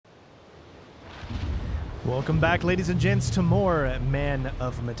Welcome back, ladies and gents, to more Man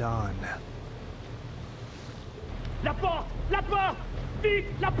of Medan. La porte! La porte! Vite!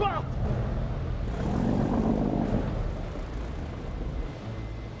 La porte!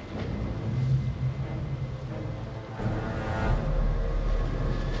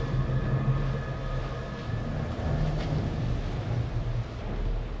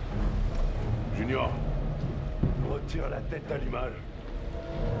 Junior, retire la tête d'allumage.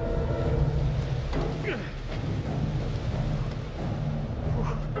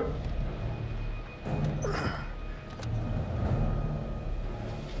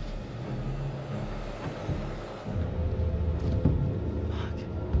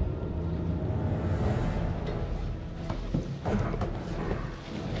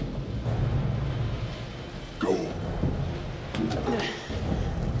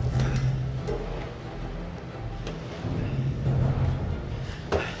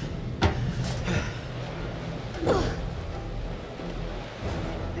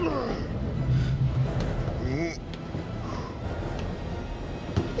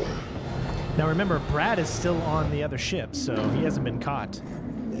 Now remember, Brad is still on the other ship, so he hasn't been caught.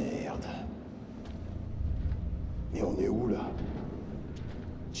 Merde. Mais on est où là?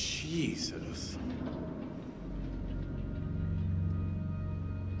 Jesus.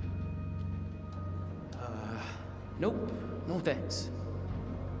 Nope. No thanks.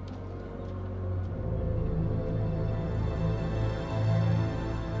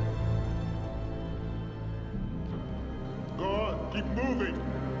 Go on, keep moving.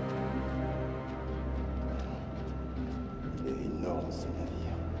 Il est énorme ce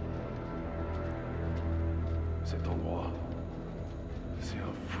navire. Cet endroit, c'est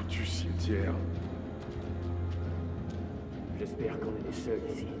un foutu cimetière. J'espère qu'on est les seuls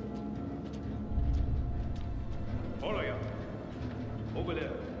ici. Oh là, gars. Over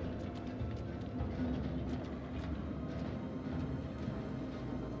there.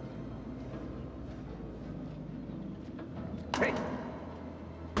 Hey!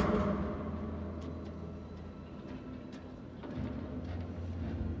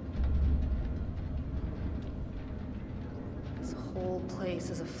 This whole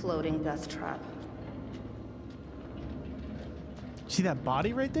place is a floating death trap. See that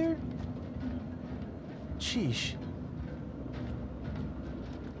body right there? Sheesh.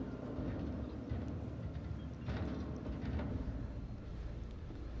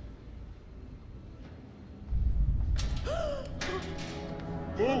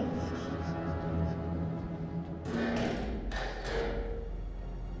 Move!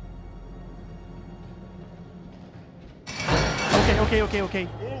 Okay. Oh, okay.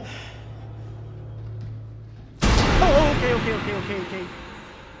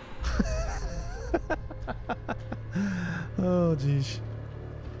 Oh, jeez.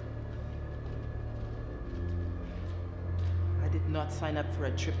 I did not sign up for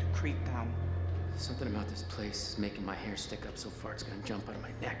a trip to Creektown. Something about this place is making my hair stick up so far it's gonna jump out of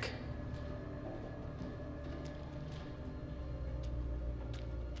my neck.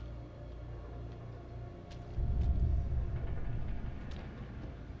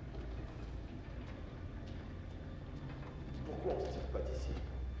 Pourquoi on se tire pas d'ici?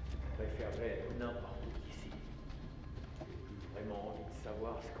 Je préférerais être n'importe où qu'ici. J'ai vraiment envie de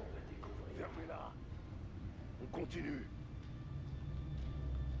savoir ce qu'on va découvrir. Fermez là. On continue.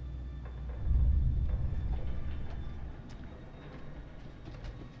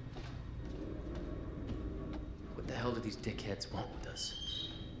 What the hell do these dickheads want with us?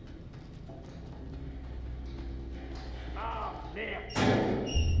 Ah, merde!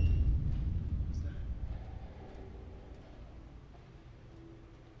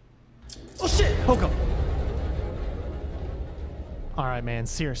 Oh shit! Poke him! Alright, man,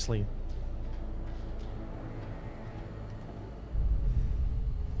 seriously.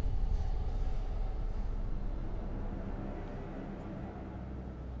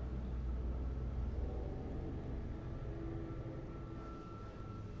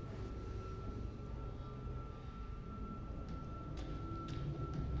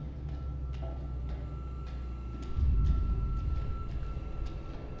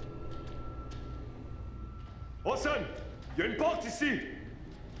 Watson, il y a une porte ici.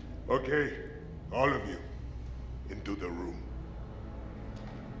 Okay, all of you, into the room.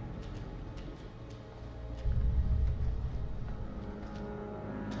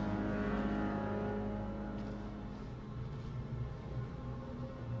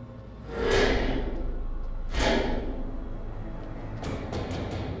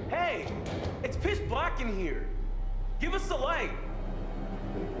 Hey! It's pitch black in here! Give us the light!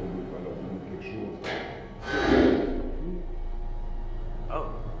 Oh.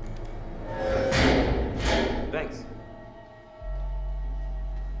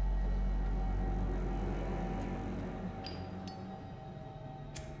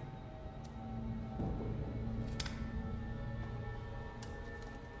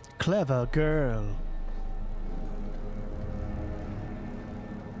 Clever girl.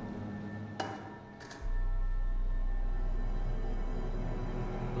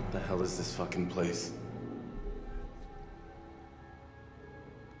 What the hell is this fucking place?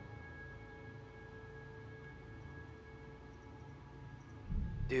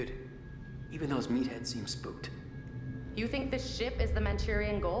 Dude, even those meatheads seem spooked. You think this ship is the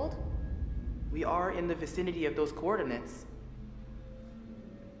Manchurian gold? We are in the vicinity of those coordinates.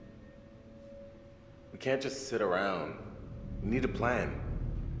 We can't just sit around. We need a plan.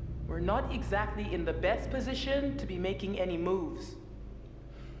 We're not exactly in the best position to be making any moves.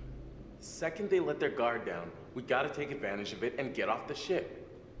 The second they let their guard down, we gotta take advantage of it and get off the ship.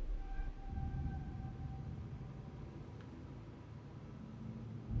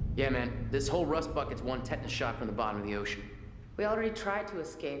 Yeah, man, this whole rust bucket's one tetanus shot from the bottom of the ocean. We already tried to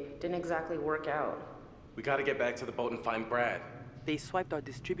escape. Didn't exactly work out. We gotta get back to the boat and find Brad. They swiped our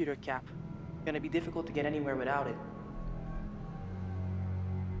distributor cap. Gonna be difficult to get anywhere without it.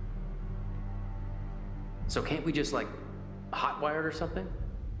 So can't we just, like, hotwire it or something?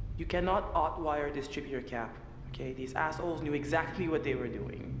 You cannot hotwire a distributor cap, okay? These assholes knew exactly what they were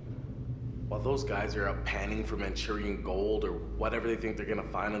doing. While those guys are out panning for Manchurian gold or whatever they think they're gonna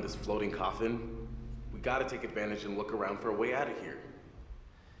find on this floating coffin, we gotta take advantage and look around for a way out of here.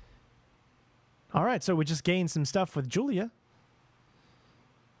 All right, so we just gained some stuff with Julia.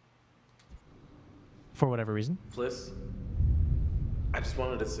 For whatever reason. Fliss, I just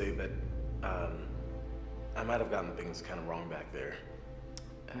wanted to say that, I might have gotten things kind of wrong back there.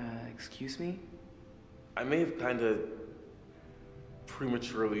 Excuse me? I may have kind of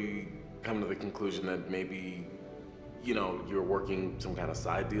prematurely come to the conclusion that maybe, you know, you're working some kind of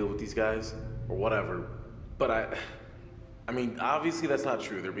side deal with these guys, or whatever. But I mean, obviously that's not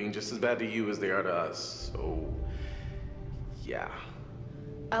true. They're being just as bad to you as they are to us, so, yeah.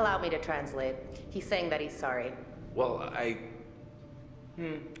 Allow me to translate. He's saying that he's sorry. Well,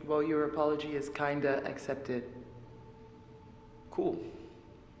 Well, your apology is kinda accepted. Cool.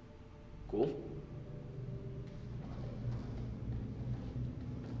 Cool.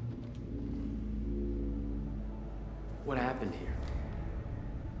 What happened here?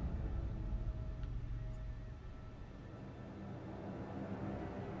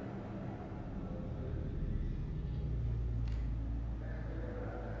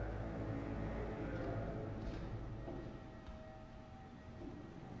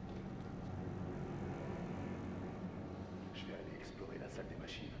 Je vais aller explorer la salle des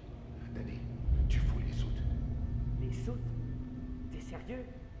machines. Danny, tu fouilles les soutes. Les soutes? T'es sérieux?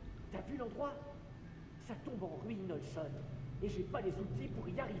 T'as vu l'endroit? Ça tombe en ruine, Olson. Et j'ai pas les outils pour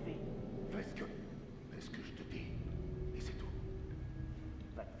y arriver. Fais ce que je te dis. Et c'est tout.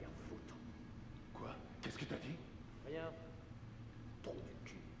 Va te faire foutre. Quoi? Qu'est-ce que t'as dit? Rien. Trou du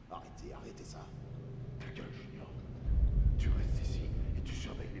cul. Arrêtez ça. Ta gueule, Junior. Tu restes ici et tu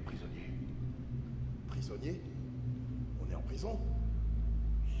surveilles les prisonniers. Prisonniers? On est en prison?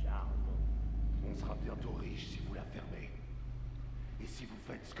 Charbon. On sera bientôt riche si vous la fermez. Et si vous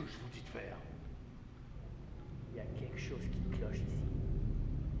faites ce que je vous dis de faire. Il y a quelque chose qui cloche ici.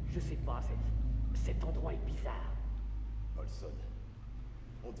 Je sais pas, cet endroit est bizarre. Olson,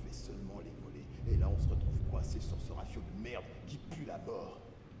 on devait seulement les voler. Et là, on se retrouve coincé sur ce rafio de merde qui pue la mort.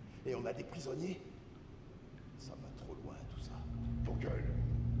 Et on a des prisonniers? Ça va trop loin, tout ça. Vos gueules.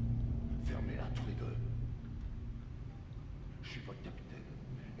 Fermez-la tous les deux. Je suis votre capitaine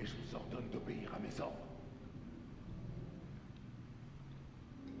et je vous ordonne d'obéir à mes ordres.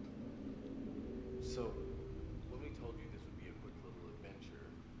 So, when we told you this would be a quick little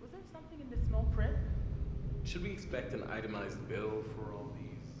adventure, Was there something in the small print? should we expect an itemized bill for all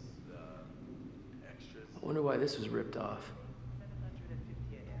these, extras? I wonder why this was ripped off.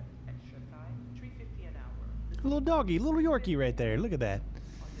 750 AM. Extra time, $3.50 an hour. A little doggy, little Yorkie right there. Look at that. Guess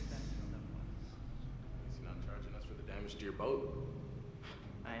you're not charging us for the damage to your boat.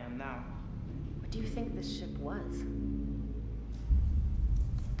 I am now. What do you think this ship was?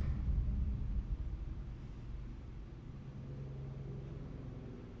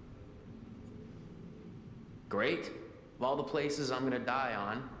 Great. Of all the places I'm gonna die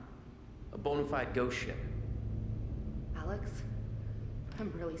on, a bona fide ghost ship. Alex? I'm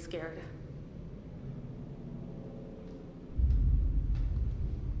really scared.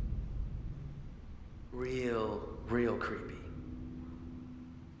 Real creepy.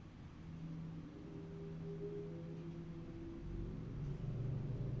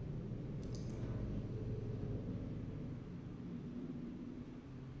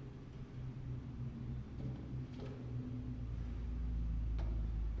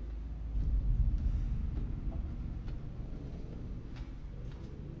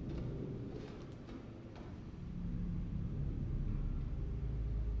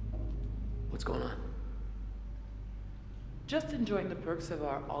 What's going on? Just enjoying the perks of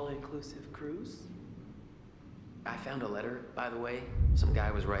our all-inclusive cruise. I found a letter, by the way. Some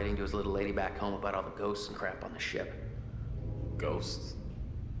guy was writing to his little lady back home about all the ghosts and crap on the ship. Ghosts?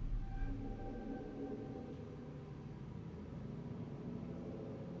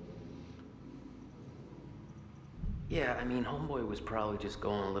 Yeah, I mean, homeboy was probably just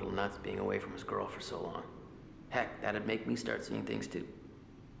going a little nuts being away from his girl for so long. Heck, that'd make me start seeing things too.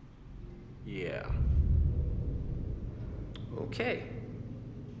 Yeah. Okay.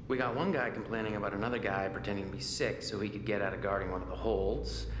 We got one guy complaining about another guy pretending to be sick so he could get out of guarding one of the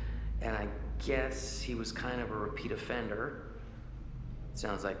holds. And I guess he was kind of a repeat offender.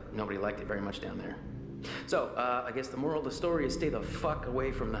 Sounds like nobody liked it very much down there. So, I guess the moral of the story is stay the fuck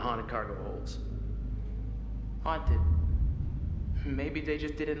away from the haunted cargo holds. Haunted. Maybe they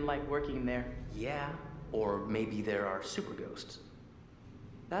just didn't like working there. Yeah, or maybe there are super ghosts.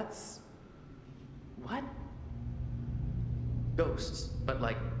 That's... what? Ghosts, but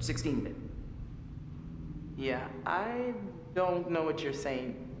like 16-bit. Yeah, I don't know what you're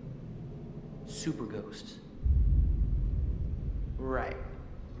saying. Super ghosts. Right.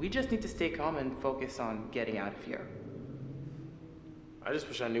 We just need to stay calm and focus on getting out of here. I just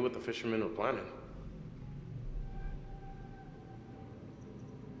wish I knew what the fishermen were planning.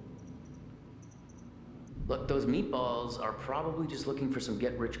 Look, those meatballs are probably just looking for some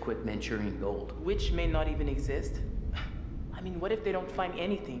get-rich-quick Manchurian gold. Which may not even exist. I mean, what if they don't find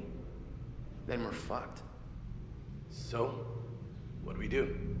anything? Then we're fucked. So, what do we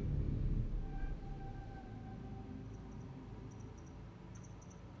do?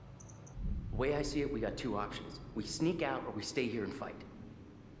 The way I see it, we got two options. We sneak out or we stay here and fight.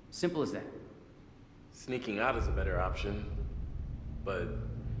 Simple as that. Sneaking out is a better option, but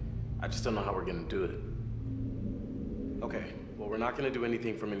I just don't know how we're gonna do it. Okay, well, we're not gonna do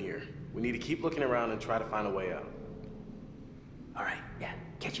anything from in here. We need to keep looking around and try to find a way out. All right, yeah,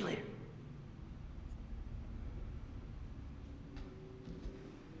 catch you later.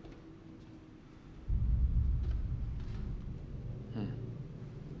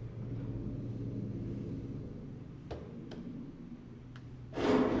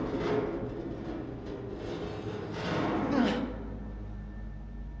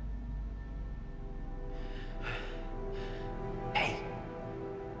 Hey,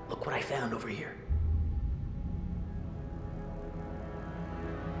 look what I found over here.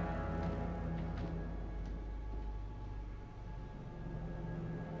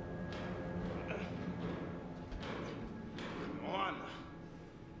 Come on.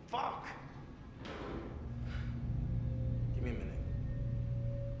 Fuck. Give me a minute.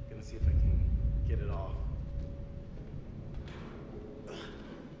 Gonna see if I can get it off.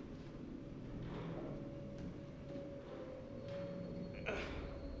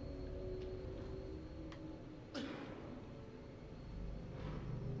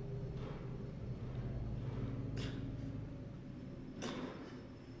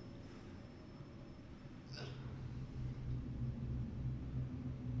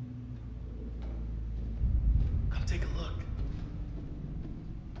 Come take a look.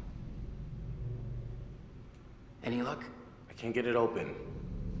 Any luck? I can't get it open.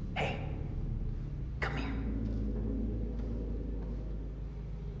 Hey, come here.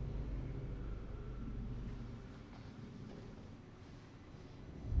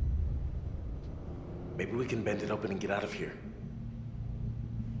 Maybe we can bend it open and get out of here.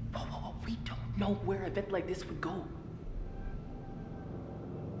 Whoa, we don't know where an event like this would go.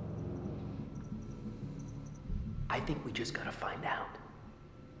 I think we just gotta find out.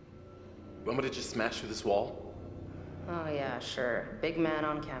 You want me to just smash through this wall? Oh yeah, sure. Big man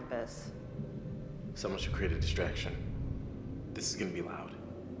on campus. Someone should create a distraction. This is gonna be loud.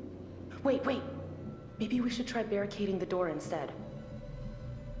 Wait. Maybe we should try barricading the door instead.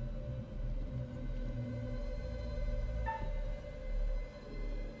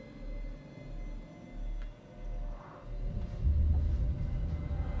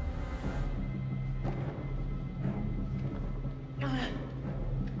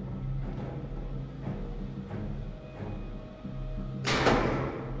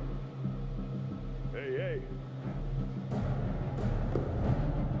 Hey.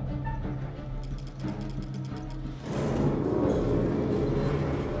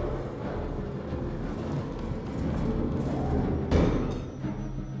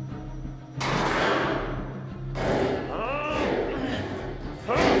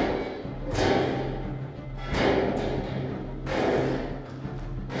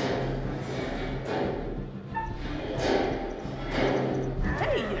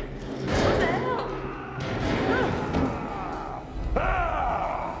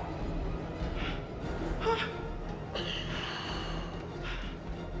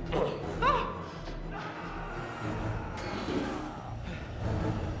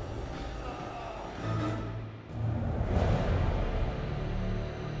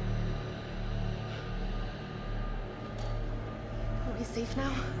 safe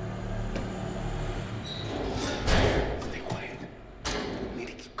now? Stay quiet. We need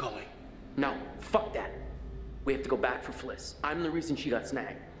to keep going. No, fuck that. We have to go back for Fliss. I'm the reason she got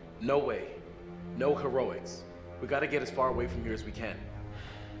snagged. No way. No heroics. We gotta get as far away from here as we can.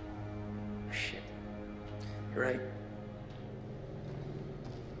 Shit. You're right.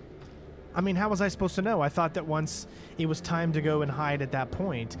 I mean, how was I supposed to know? I thought that once it was time to go and hide at that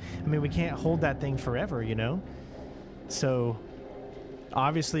point, I mean, we can't hold that thing forever, you know? So,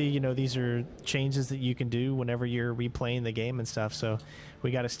 obviously, you know, these are changes that you can do whenever you're replaying the game and stuff, so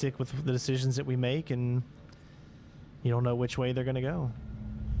we got to stick with the decisions that we make, and you don't know which way they're going to go.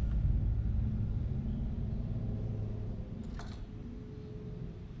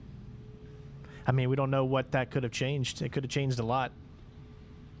 I mean, we don't know what that could have changed. It could have changed a lot.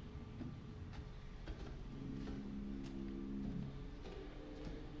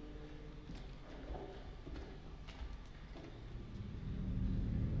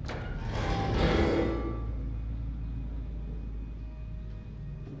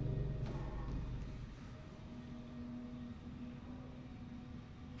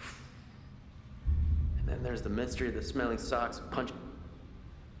 There's the mystery of the smelly socks and punch.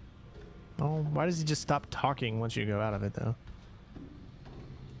 Oh, why does he just stop talking once you go out of it, though?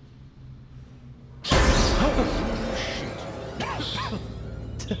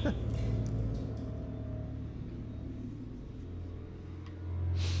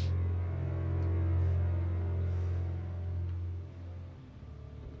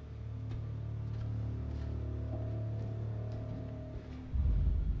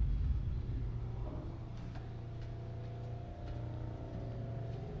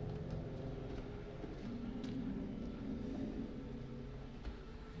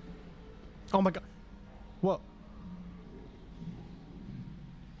 Oh my god. Whoa.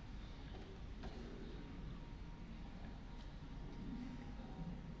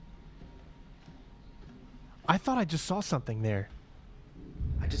 I thought I just saw something there.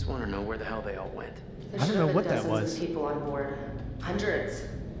 I just want to know where the hell they all went. There I don't know what that dozens was. of people on board. Hundreds.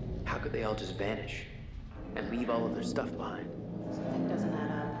 How could they all just vanish and leave all of their stuff behind? Something doesn't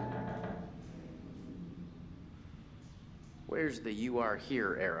add up. Where's the "you are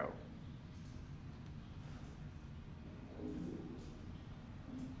here" arrow?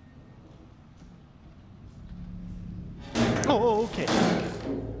 Oh, okay.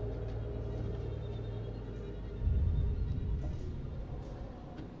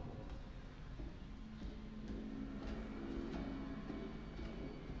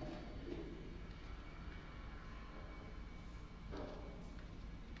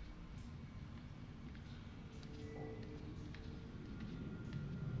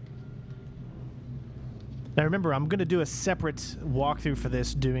 Now remember, I'm going to do a separate walkthrough for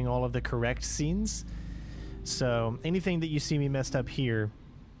this, doing all of the correct scenes. So anything that you see me messed up here,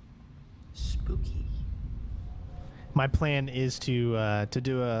 Spooky. my plan is to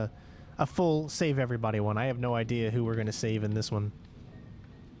do a full save everybody one. I have no idea who we're going to save in this one,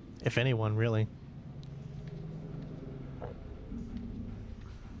 if anyone, really.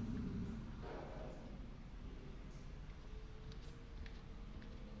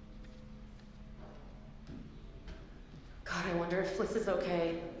 God, I wonder if Fliss is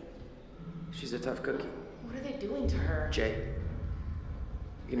okay. She's a tough cookie. What are they doing to her? Jay,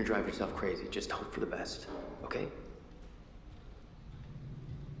 you're gonna drive yourself crazy. Just hope for the best, okay?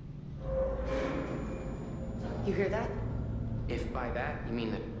 You hear that? If by that you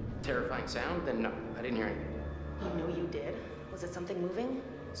mean the terrifying sound, then no, I didn't hear anything. You know you did. Was it something moving?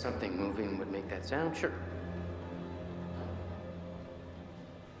 Something moving would make that sound? Sure.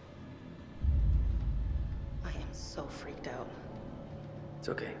 I am so freaked out. It's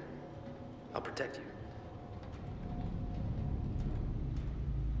okay. I'll protect you.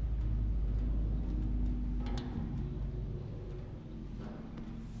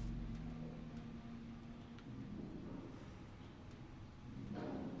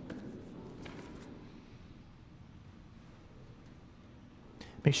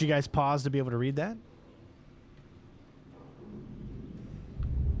 Make sure you guys pause to be able to read that.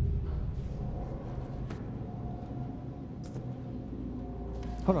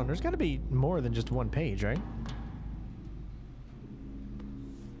 Hold on, there's got to be more than just one page, right?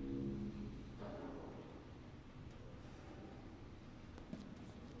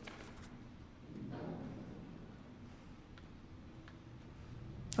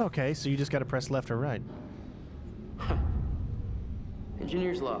 Okay, so you just got to press left or right.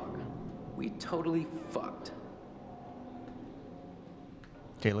 Engineer's log. We totally fucked.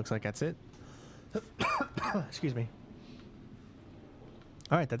 Okay, looks like that's it. Excuse me.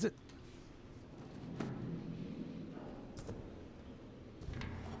 All right, that's it.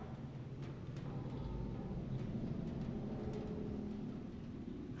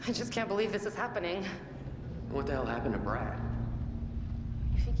 I just can't believe this is happening. What the hell happened to Brad?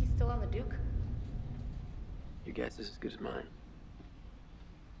 You think he's still on the Duke? Your guess is as good as mine.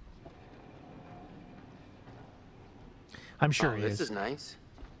 I'm sure he this is. is nice.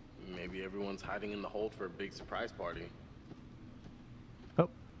 Maybe everyone's hiding in the hold for a big surprise party. Oh.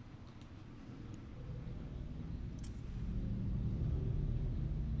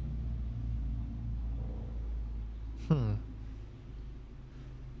 Hmm.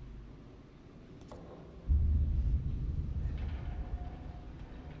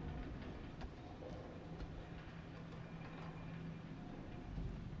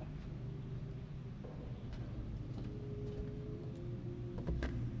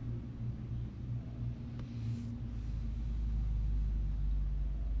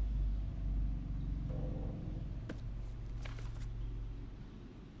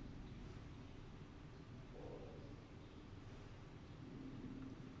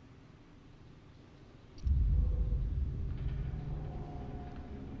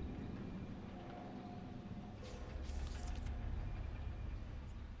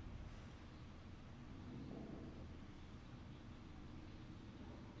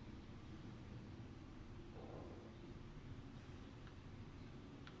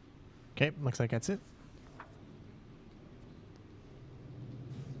 Okay, looks like that's it.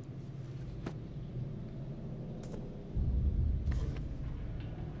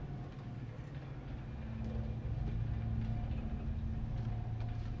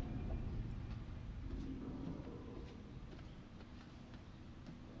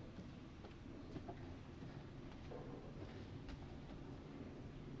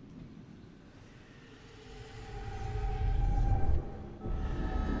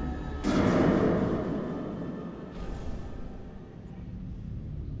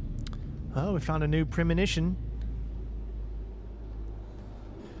 Oh, we found a new premonition.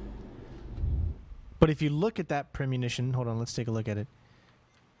 But if you look at that premonition, hold on, let's take a look at it.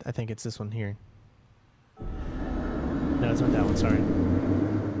 I think it's this one here. No, it's not that one, sorry.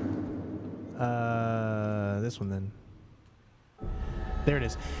 This one then. There it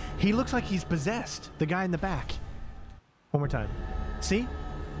is. He looks like he's possessed, the guy in the back. One more time. See?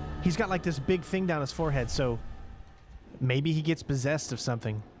 He's got like this big thing down his forehead, so maybe he gets possessed of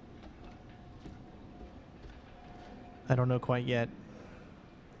something. I don't know quite yet.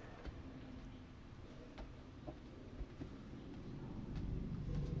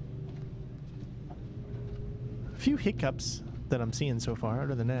 A few hiccups that I'm seeing so far,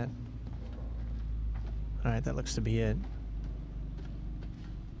 other than that. Alright, that looks to be it.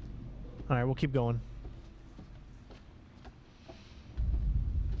 Alright, we'll keep going.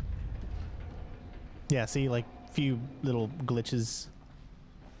 Yeah, see, like, few little glitches.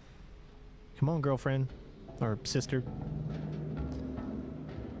 Come on, girlfriend. Or sister.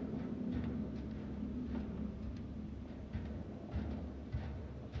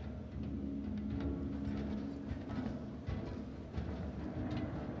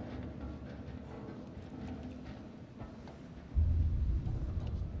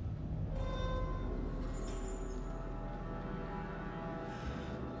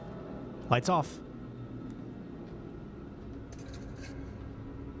 Lights off.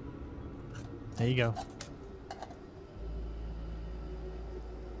 There you go.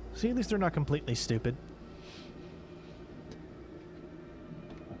 See, at least they're not completely stupid.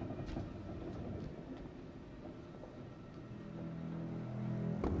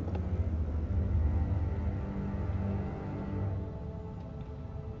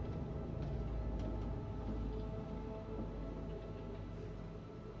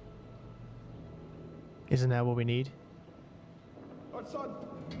 Isn't that what we need? Hudson!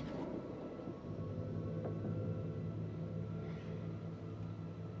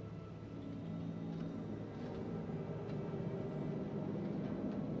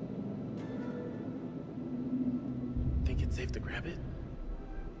 Think it's safe to grab it?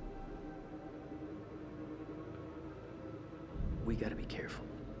 We gotta be careful.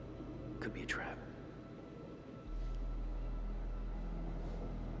 Could be a trap.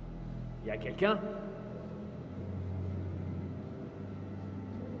 Y a quelqu'un?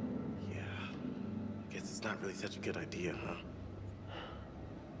 Yeah. Guess it's not really such a good idea, huh?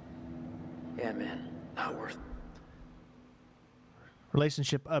 Yeah, man. Not worth.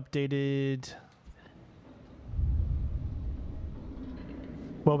 Relationship updated.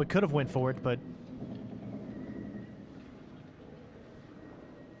 Well, we could have went for it, but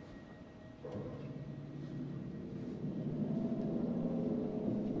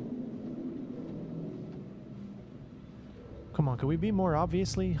come on, could we be more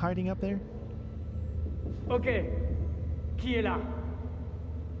obviously hiding up there? Ok. Qui est là?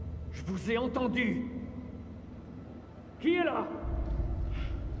 Je vous ai entendu. Qui est là?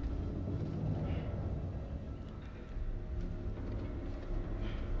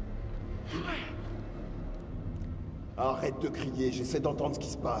 Arrête de crier, j'essaie d'entendre ce qui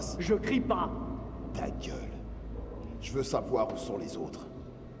se passe. Je crie pas. Ta gueule. Je veux savoir où sont les autres.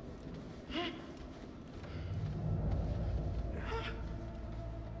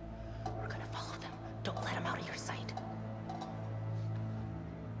 We're gonna follow them. Don't let them out of your sight.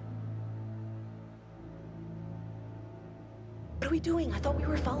 What are we doing? I thought we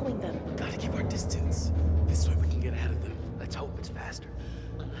were following them. Gotta keep our distance. This way we can get ahead of them. Let's hope it's faster.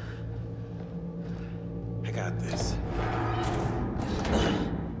 I got this.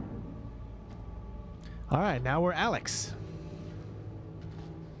 All right, now we're Alex.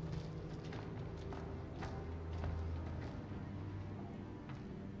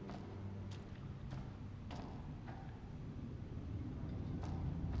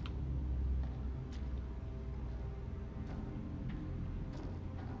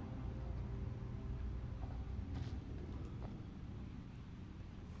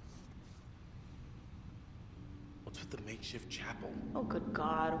 What's with the makeshift chapel? Oh, good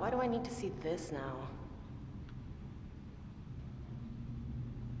God. Why do I need to see this now?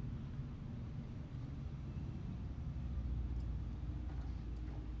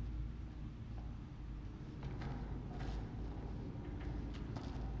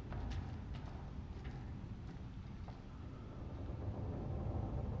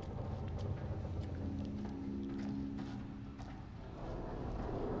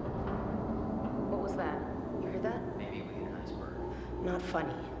 What was that? You heard that? Maybe we hit an iceberg. Not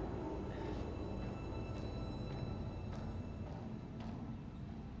funny.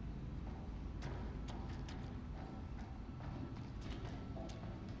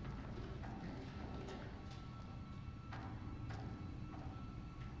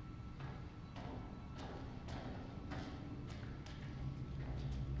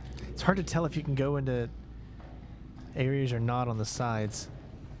 It's hard to tell if you can go into areas or not on the sides.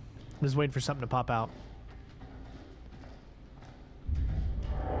 I'm just waiting for something to pop out.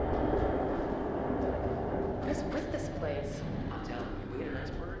 What is with this place? I'm telling you, we hit an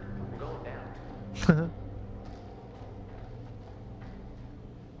iceberg, we're going down.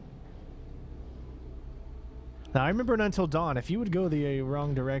 Now, I remember in Until Dawn, if you would go the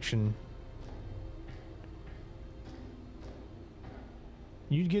wrong direction,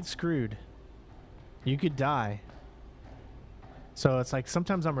 you'd get screwed. You could die. So it's like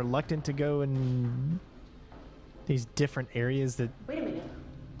sometimes I'm reluctant to go in these different areas that... Wait a minute.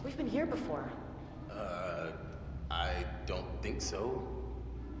 We've been here before. I don't think so.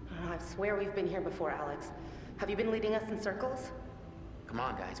 I swear we've been here before, Alex. Have you been leading us in circles? Come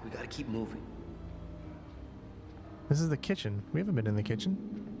on, guys, we gotta keep moving. This is the kitchen. We haven't been in the kitchen.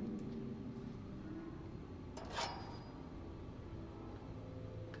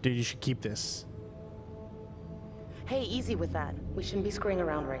 Dude, you should keep this. Hey, easy with that. We shouldn't be screwing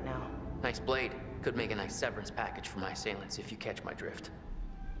around right now. Nice blade. Could make a nice severance package for my assailants if you catch my drift.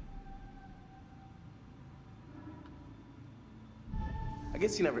 I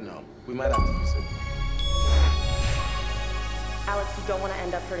guess you never know. We might have to use it. Alex, you don't want to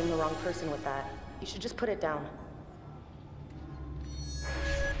end up hurting the wrong person with that. You should just put it down.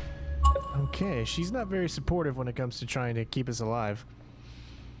 Okay, she's not very supportive when it comes to trying to keep us alive.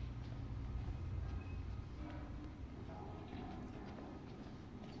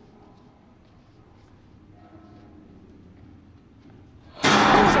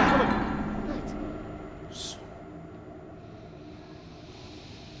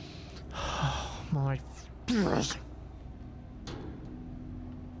 My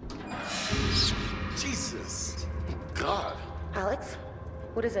Jesus. God. Alex?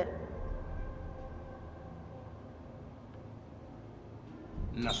 What is it?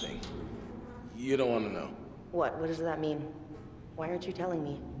 Nothing. You don't want to know. What? What does that mean? Why aren't you telling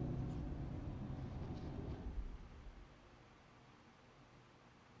me?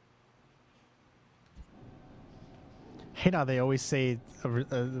 hate how they always say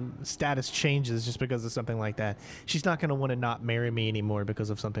a status changes just because of something like that. She's not going to want to not marry me anymore because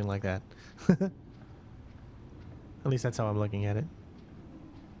of something like that. At least that's how I'm looking at it.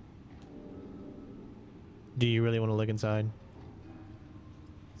 Do you really want to look inside?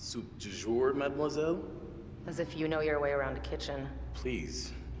 Soup du jour, mademoiselle? As if you know your way around a kitchen.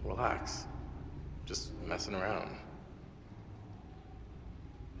 Please, relax. Just messing around.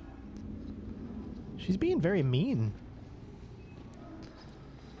 She's being very mean.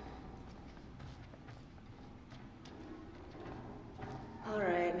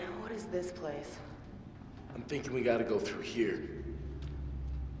 Alright, what is this place? I'm thinking we gotta go through here.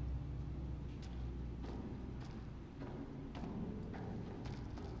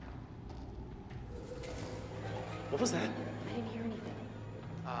 was that? I didn't hear anything.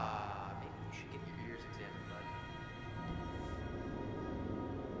 Maybe you should get your ears examined, bud.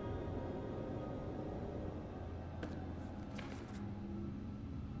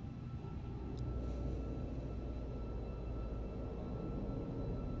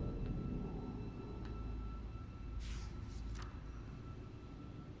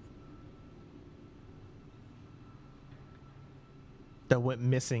 That went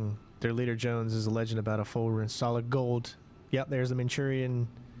missing. Their leader Jones is a legend about a folder in solid gold. Yep, there's the Manchurian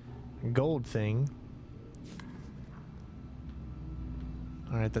gold thing.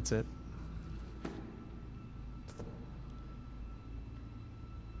 Alright, that's it.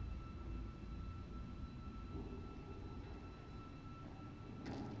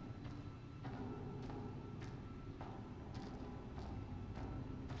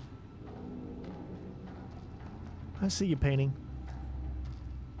 I see you painting.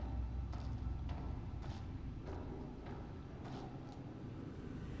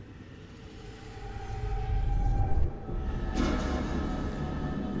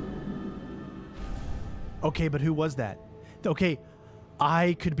 Okay, but who was that? Okay,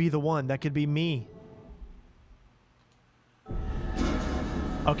 I could be the one. That could be me.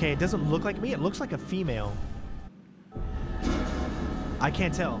 Okay, it doesn't look like me. It looks like a female. I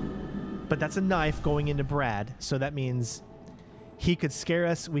can't tell. But that's a knife going into Brad, so that means he could scare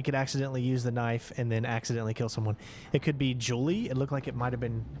us. We could accidentally use the knife and then accidentally kill someone. It could be Julie. It looked like it might have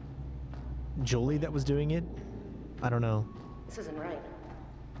been Julie that was doing it. I don't know. This isn't right.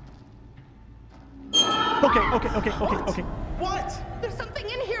 Okay. What? There's something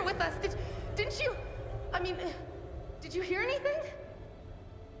in here with us. Didn't you? I mean, did you hear anything?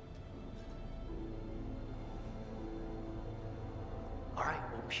 All right,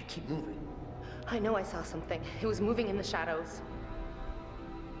 well, we should keep moving. I know I saw something. It was moving in the shadows.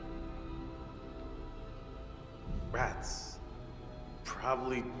 Rats.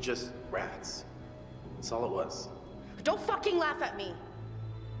 Probably just rats. That's all it was. Don't fucking laugh at me.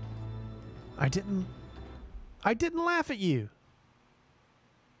 I didn't laugh at you.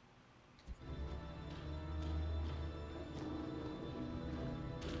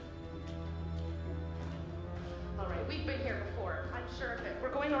 All right, we've been here before. I'm sure of it.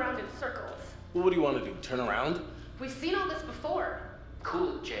 We're going around in circles. Well, what do you want to do? Turn around? We've seen all this before.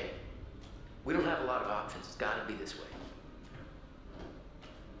 Cool it, Jay. We don't have a lot of options. It's gotta be this way.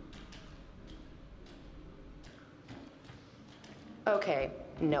 Okay,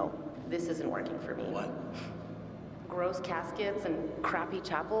 no. This isn't working for me. What? Gross caskets and crappy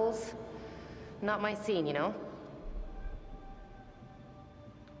chapels. Not my scene, you know?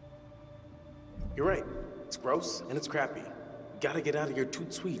 You're right. It's gross and it's crappy. Gotta get out of here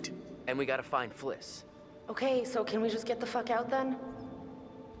toot sweet. And we gotta find Fliss. Okay, so can we just get the fuck out then?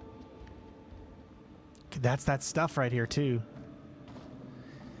 That's that stuff right here too.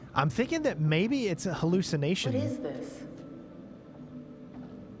 I'm thinking that maybe it's a hallucination. What is this?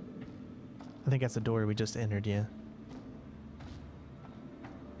 I think that's the door we just entered, yeah.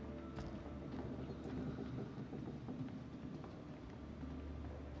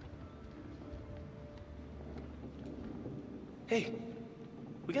 Hey,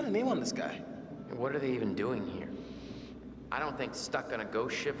 we got a name on this guy. What are they even doing here? I don't think stuck on a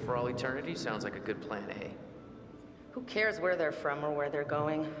ghost ship for all eternity sounds like a good plan A. Who cares where they're from or where they're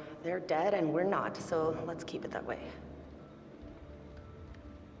going? They're dead and we're not, so let's keep it that way.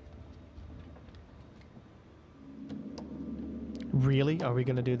 Really? Are we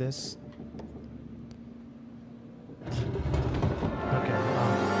gonna do this? Okay.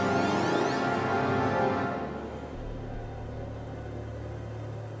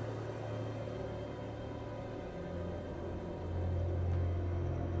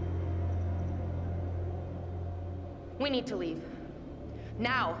 We need to leave.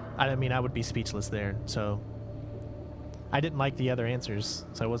 Now! I mean, I would be speechless there, so... I didn't like the other answers,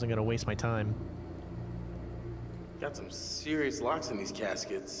 so I wasn't gonna waste my time. Got some serious locks in these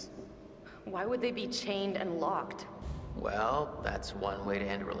caskets. Why would they be chained and locked? Well, that's one way to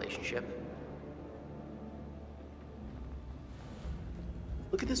end a relationship.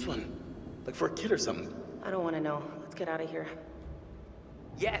 Look at this one. Like for a kid or something. I don't want to know. Let's get out of here.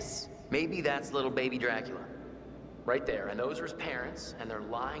 Yes! Maybe that's little baby Dracula. Right there, and those are his parents, and they're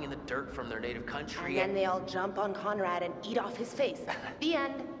lying in the dirt from their native country. And then they all jump on Conrad and eat off his face. The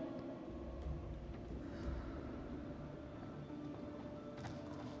end.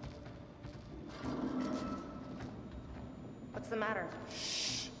 What's the matter?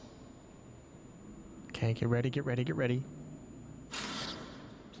 Okay, get ready, get ready, get ready.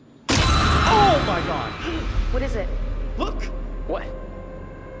 Oh my god! What is it? Look! What?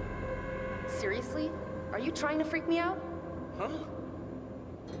 Seriously? Are you trying to freak me out? Huh?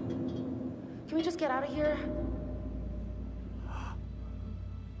 Can we just get out of here?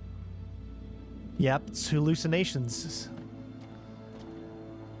 Yep, it's hallucinations.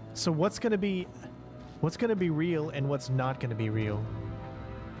 So what's gonna be real and what's not gonna be real?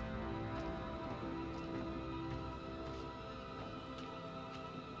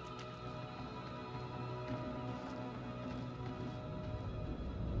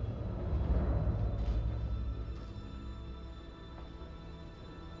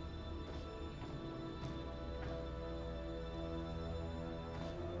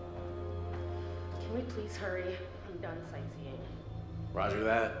 Can we please hurry? I'm done sightseeing. Roger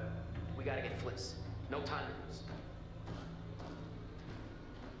that. We gotta get Fliss. No time to lose.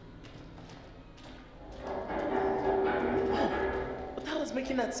 What the hell is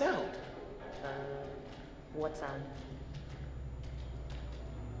making that sound? What sound?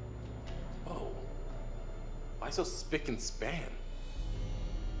 Whoa. Why so spick and span?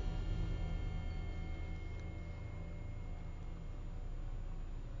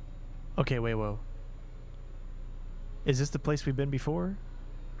 Okay, wait, whoa. Is this the place we've been before?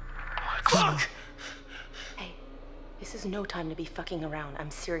 Fuck! Hey, this is no time to be fucking around.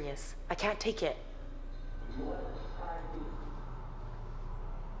 I'm serious. I can't take it. Oh,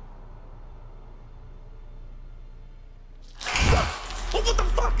 what the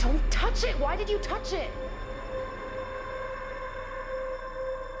fuck? Don't touch it! Why did you touch it?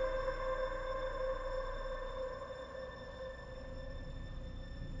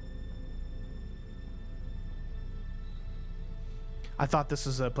 I thought this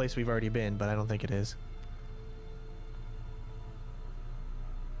was a place we've already been, but I don't think it is.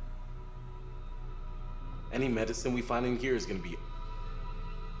 Any medicine we find in here is gonna be...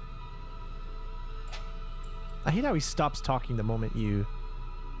 I hate how he stops talking the moment you...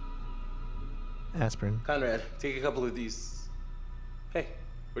 Aspirin. Conrad, take a couple of these. Hey,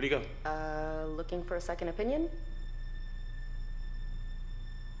 where'd he go? Looking for a second opinion?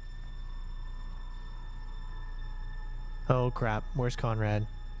 Oh crap, where's Conrad?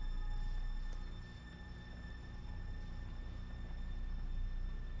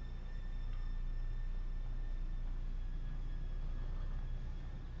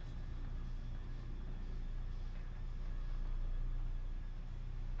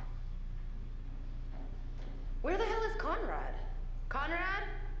 Where the hell is Conrad? Conrad?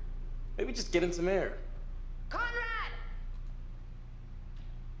 Maybe just get in some air. Conrad!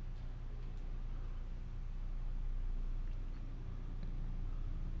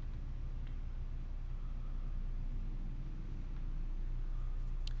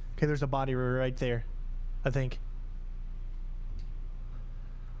 Okay, there's a body right there, I think.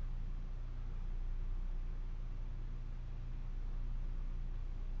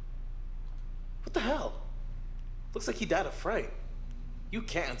 What the hell? Looks like he died of fright. You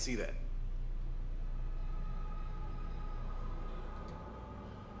can't see that.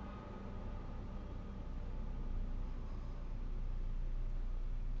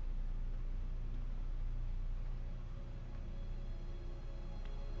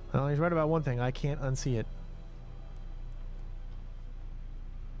 Well, he's right about one thing. I can't unsee it.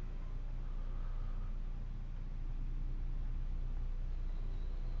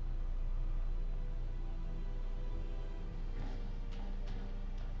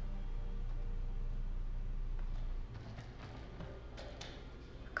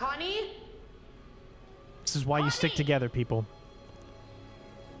 Connie? This is why you stick together, people.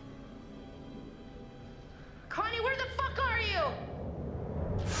 Connie, where the fuck are you?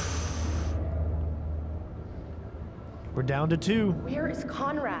 We're down to 2. Where is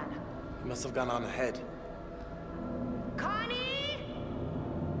Conrad? He must have gone on ahead. Connie?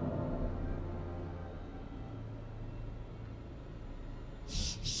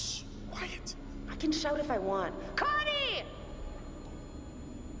 Shh, quiet. I can shout if I want. Connie!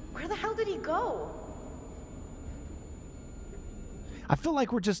 Where the hell did he go? I feel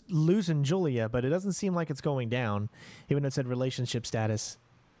like we're just losing Julia, but it doesn't seem like it's going down, even though it said relationship status.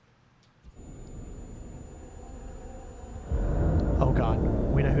 Oh god,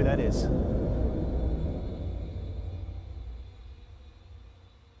 we know who that is.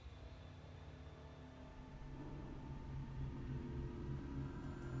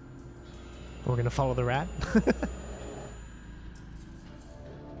 We're gonna follow the rat.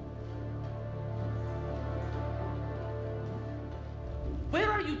 Where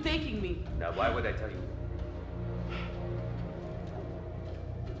are you taking me? Now, why would I tell you?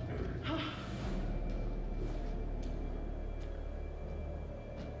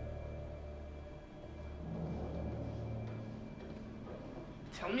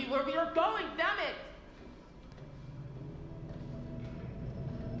 Tell me where we are going, damn it!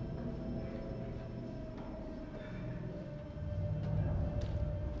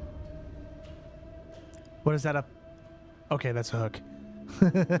 What is that up? Okay, that's a hook.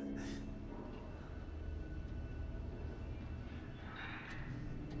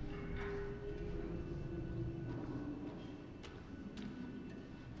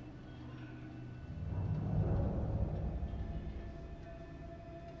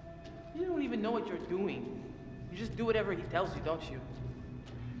 You don't even know what you're doing. You just do whatever he tells you, don't you?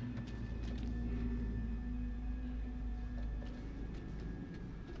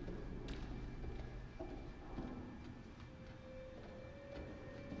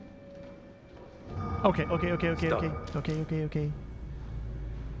 Okay.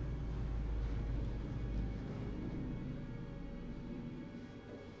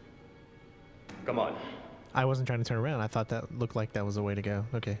 Come on. I wasn't trying to turn around. I thought that looked like that was the way to go.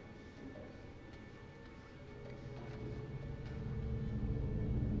 Okay.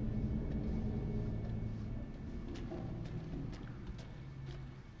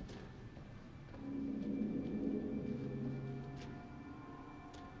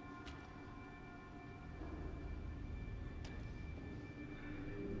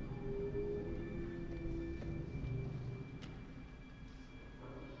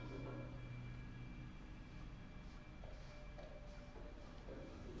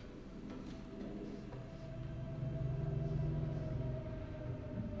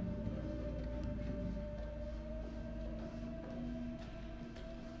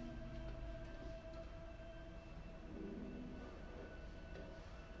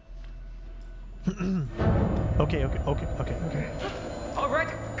 Okay. All right,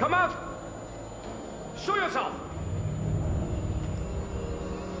 come out. Show yourself.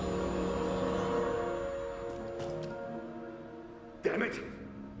 Damn it.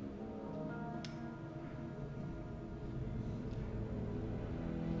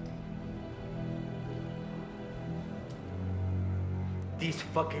 This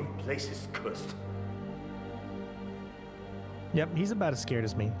fucking place is cursed. Yep, he's about as scared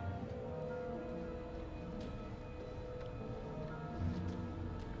as me.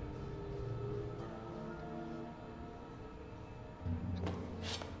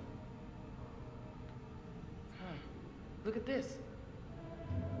 Look at this.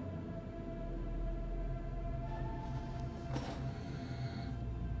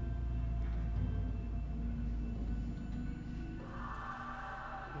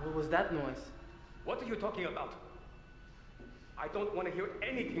 What was that noise? What are you talking about? I don't want to hear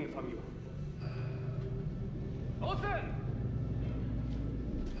anything from you. Olsen!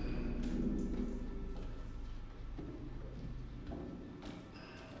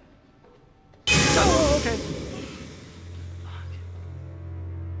 Oh, okay.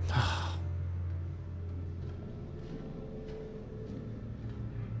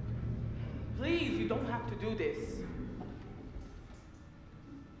 Please, you don't have to do this.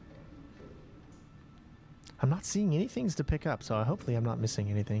 I'm not seeing any things to pick up, so hopefully I'm not missing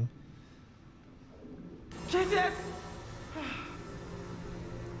anything. Jesus!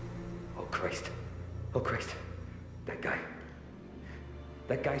 Oh, Christ. Oh, Christ. That guy.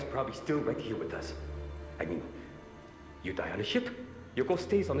 That guy's probably still right here with us. I mean, you die on a ship, your ghost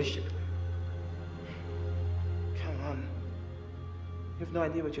stays on the ship. Come on. You have no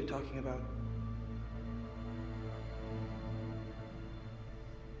idea what you're talking about.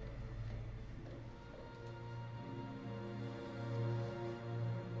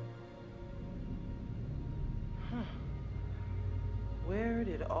 Where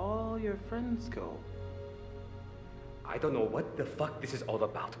did all your friends go? I don't know what the fuck this is all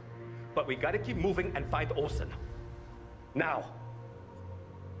about, but we gotta keep moving and find Olsen. Now.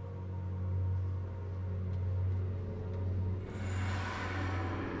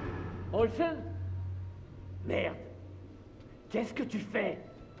 Olsen? Merde. Qu'est-ce que tu fais?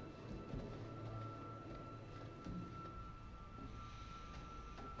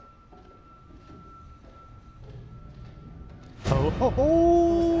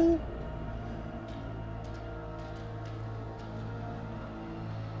 Oh.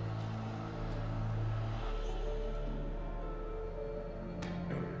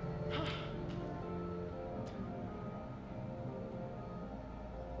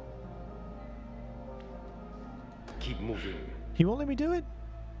 Keep moving. He won't let me do it?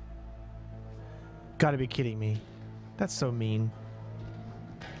 Gotta be kidding me. That's so mean.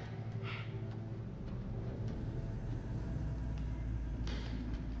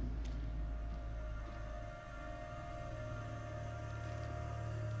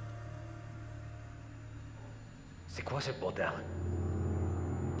 C'est quoi ce bordel?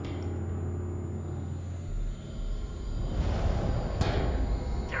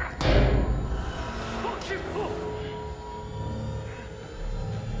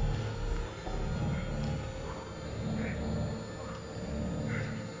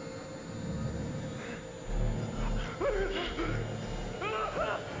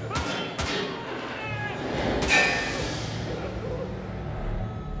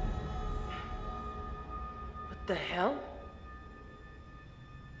 What the hell?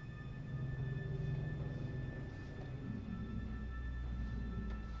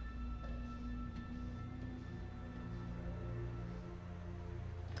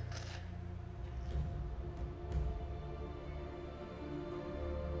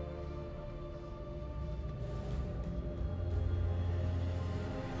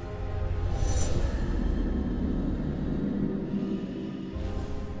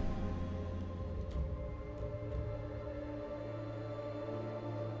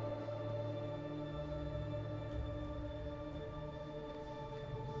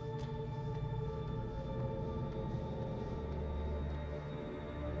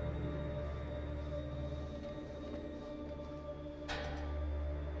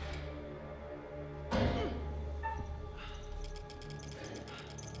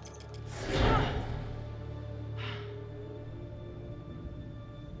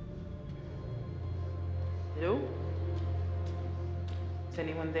 Hello? Is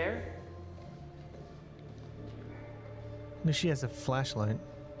anyone there? At least she has a flashlight.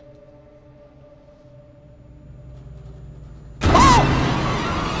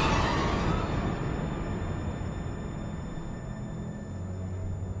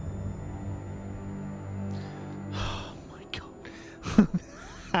 Oh my god.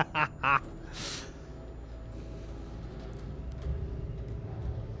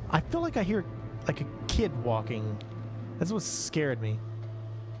 I feel like I hear like a kid walking. That's what scared me.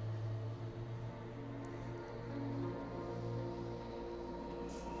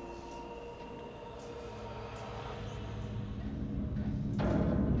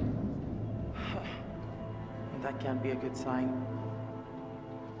 That can't be a good sign.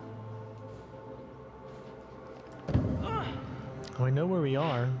 Oh, I know where we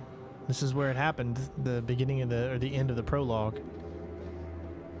are. This is where it happened. The beginning of the, or the end of the prologue.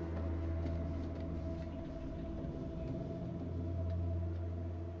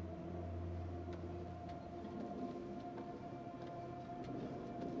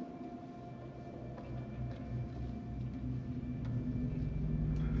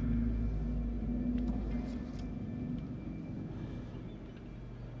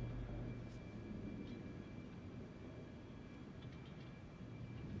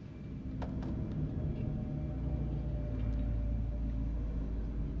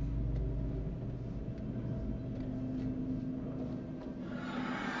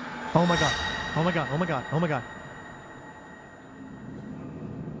 Oh my god. Oh my god. Oh my god. Oh my god.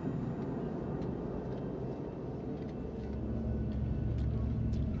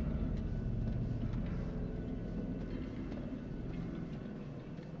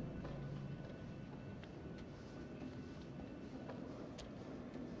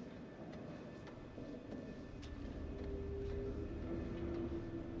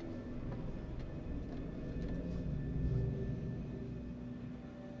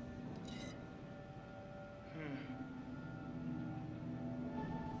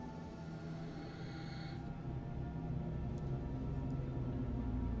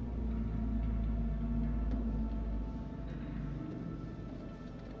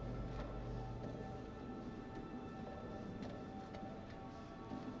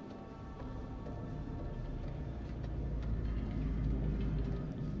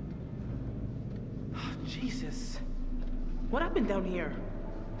 Jesus. What happened down here?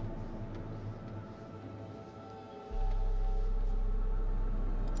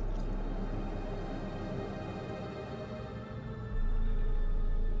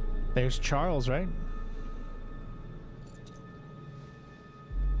 There's Charles, right?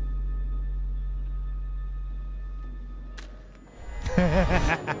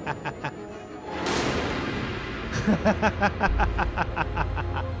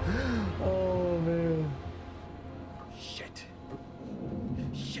 Oh man. Shit.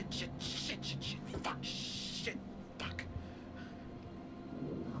 Shit. Fuck.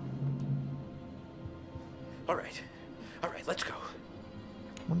 All right, let's go.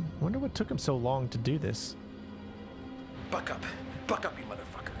 Wonder what took him so long to do this. Buck up, you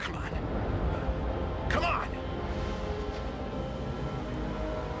motherfucker. Come on. Come on!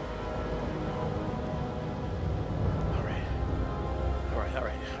 All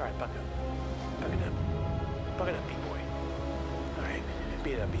right, buck up. Buck it up, B-boy. All right,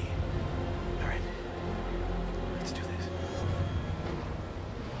 beat it up, B. All right, let's do this.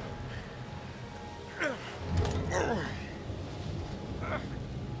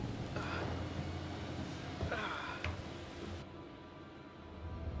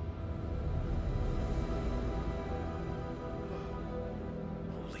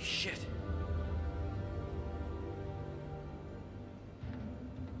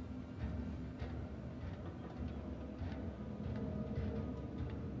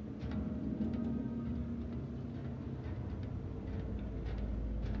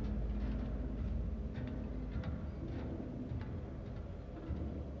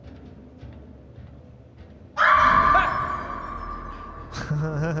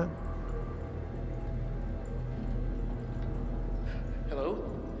 Hello?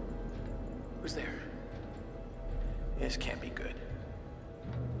 Who's there? This can't be good.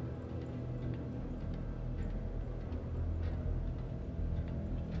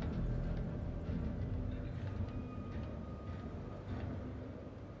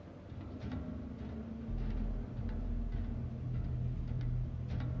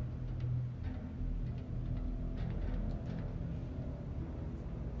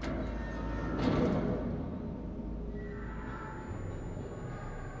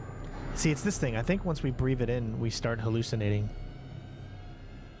 See, it's this thing. I think once we breathe it in, we start hallucinating.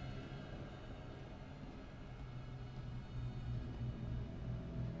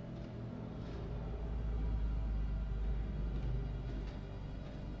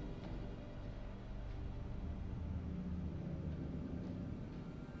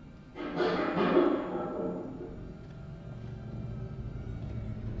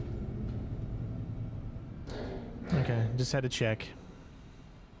 Okay, just had to check.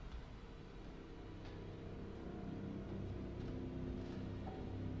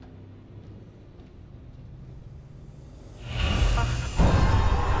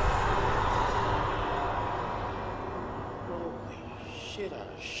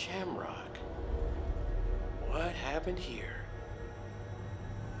 Here.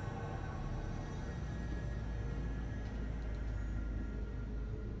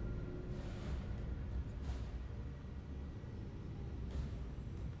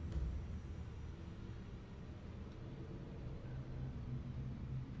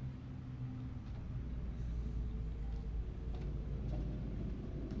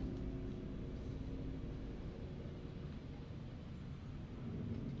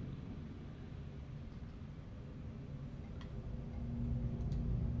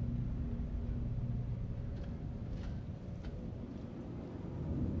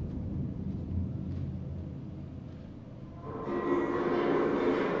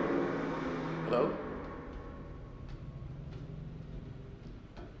 Hello?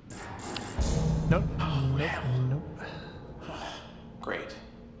 Nope. Oh, nope. hell. Nope. Great.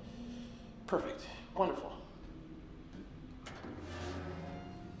 Perfect. Wonderful.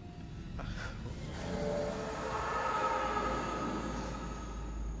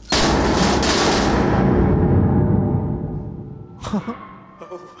 Oh.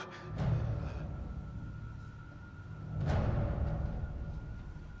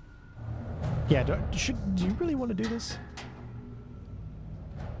 Yeah, do you really want to do this?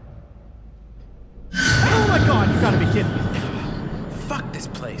 Oh my god, you gotta be kidding me. Fuck this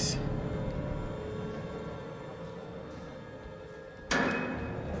place.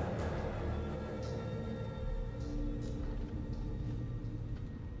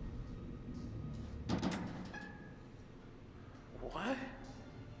 What?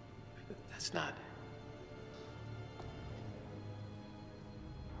 That's not...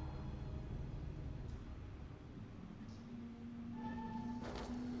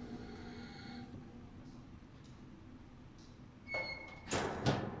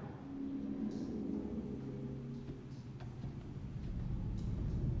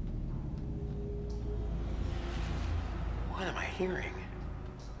 What am I hearing?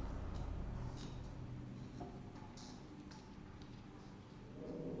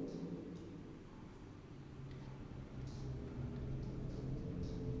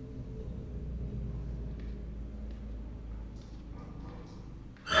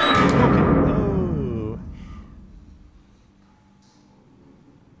 Oh.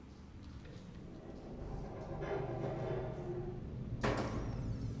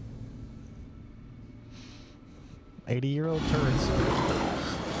 80-year-old turrets.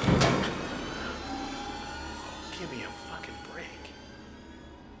 Give me a fucking break.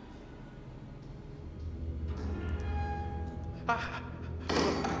 Ah.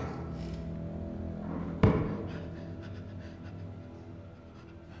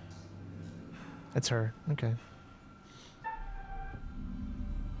 It's her. Okay.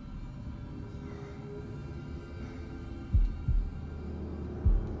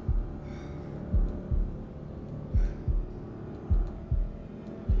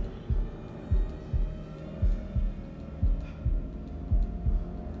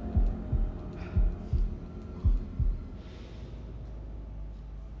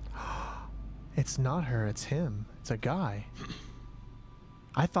 It's not her, it's him. It's a guy.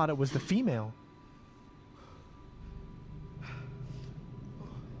 I thought it was the female.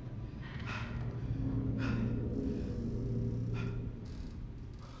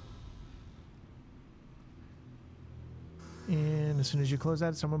 And as soon as you close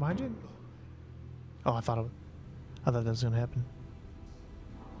that, is someone behind you? Oh, I thought that was gonna happen.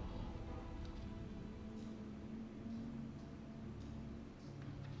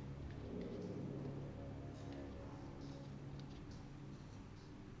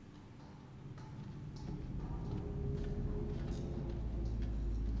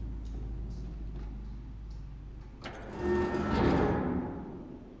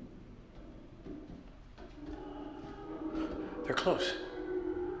 close.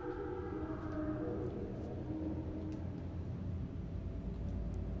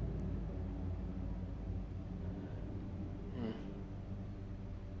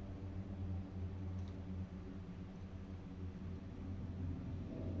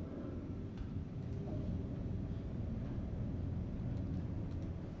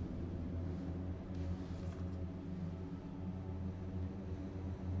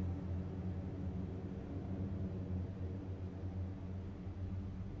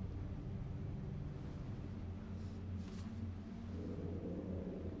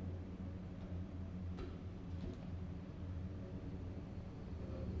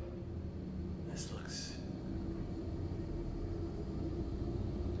 This looks...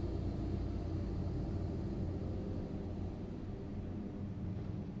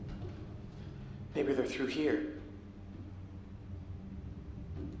 Maybe they're through here.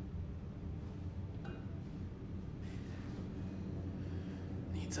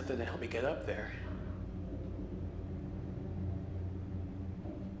 Need something to help me get up there.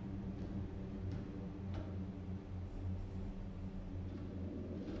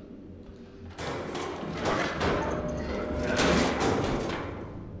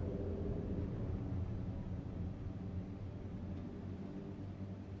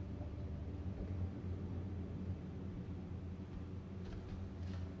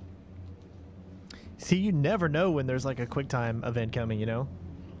 See, you never know when there's like a quick time event coming, you know?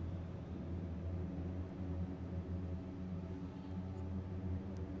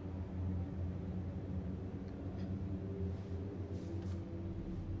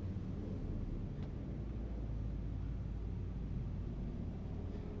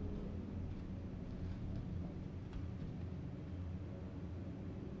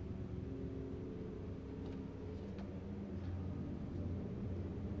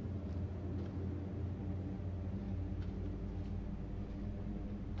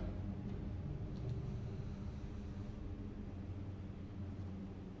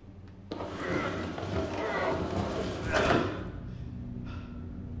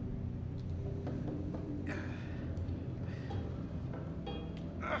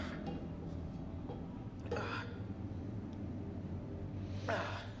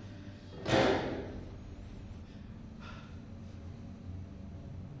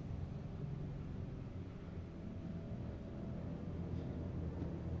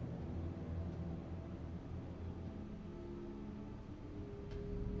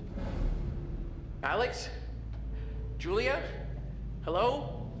 Alex? Julia?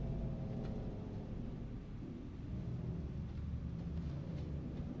 Hello?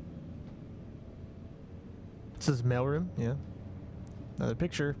 This is mailroom, yeah. Another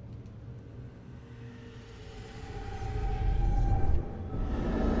picture.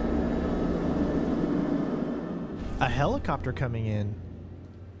 A helicopter coming in.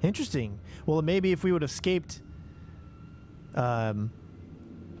 Interesting. Well, maybe if we would have escaped,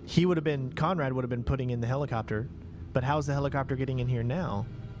 he would have been, Conrad would have been putting in the helicopter. But how's the helicopter getting in here now?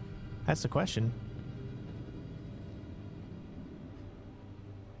 That's the question.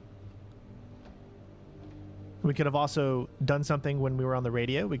 We could have also done something when we were on the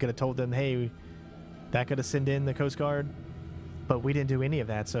radio. We could have told them, hey, that could have sent in the Coast Guard. But we didn't do any of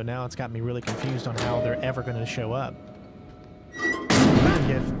that, so now it's got me really confused on how they're ever going to show up. We didn't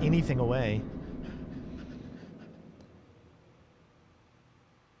give anything away.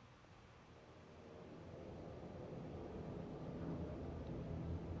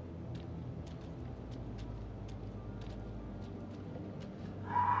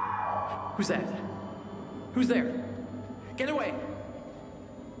 Who's that? Who's there? Get away!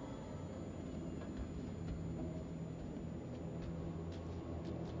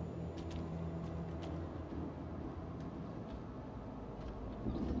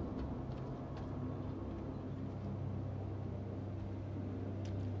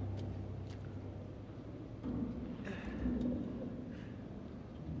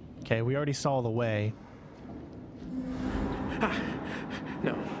 Okay, we already saw the way.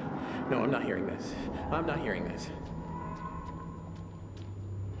 No. No, I'm not hearing this. I'm not hearing this.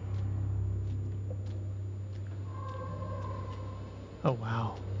 Oh,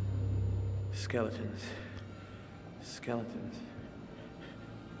 wow. Skeletons. Skeletons.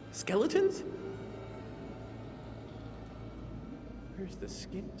 Skeletons? Where's the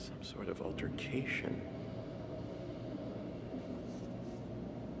skin? Some sort of altercation.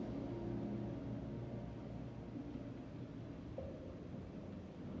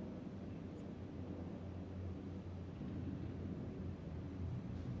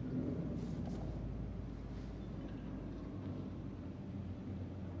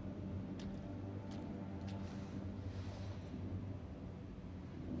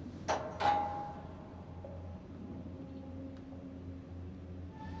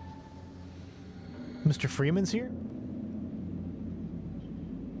 Mr. Freeman's here?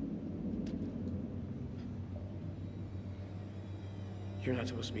 You're not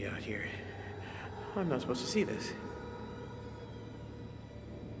supposed to be out here. I'm not supposed to see this.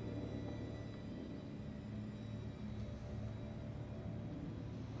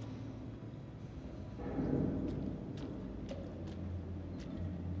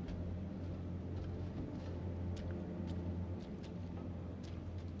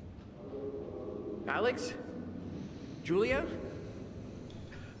 Alex? Julia?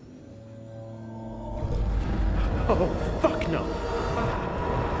 Oh, fuck no.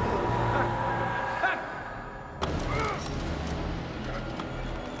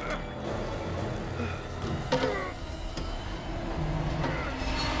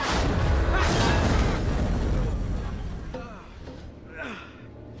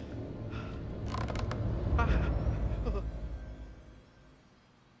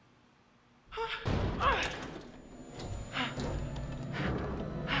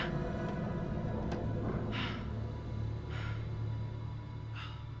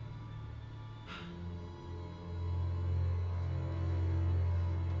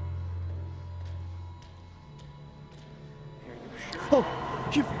 Oh,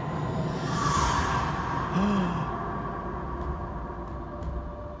 you.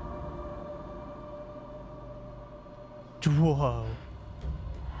 Whoa.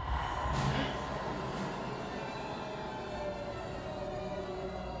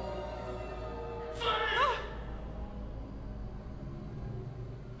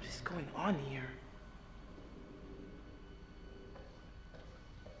 What is going on here?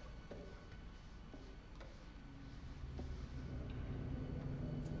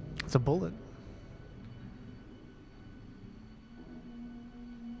 It's a bullet.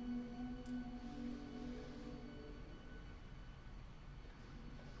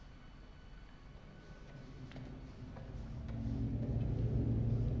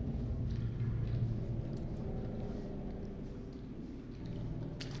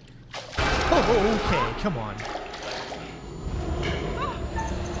 Oh, okay, come on.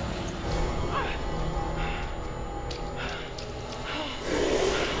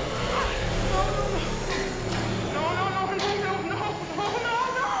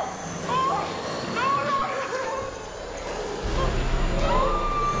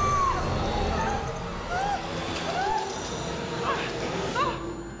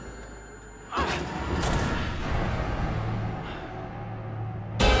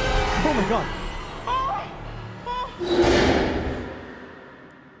 Oh my god.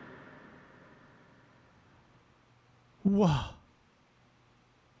 Whoa.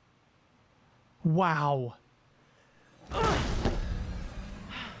 Wow. What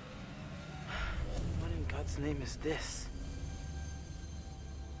in God's name is this?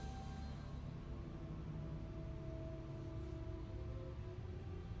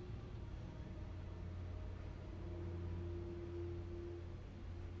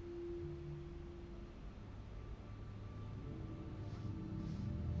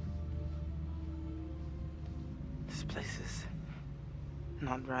 This place is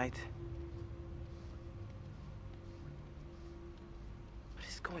not right. What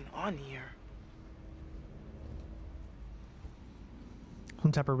is going on here?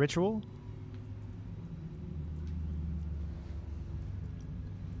 Some type of ritual?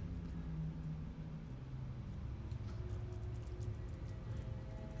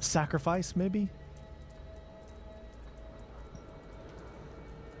 Sacrifice, maybe?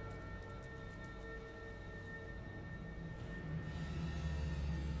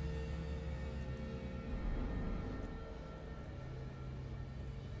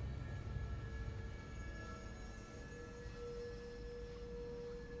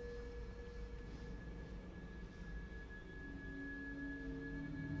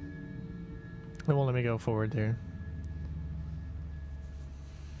 It won't let me go forward there.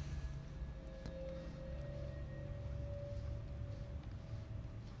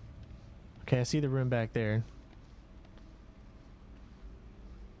 Okay, I see the room back there.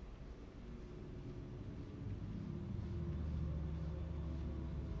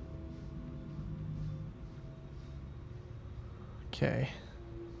 Okay.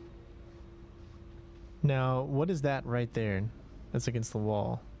 Now, what is that right there? That's against the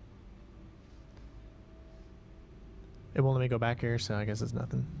wall. It won't let me go back here, so I guess it's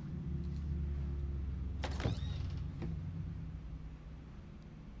nothing.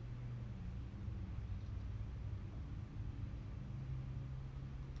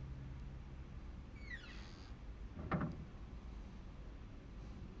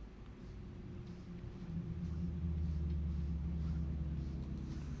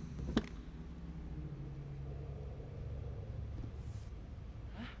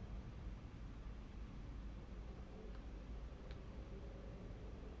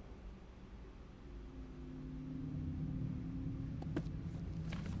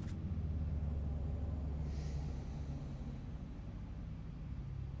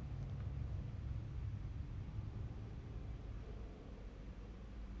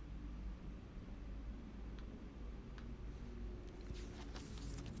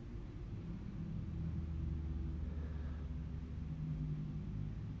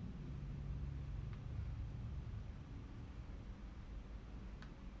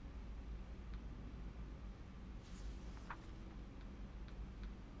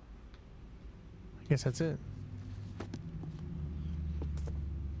 Guess that's it.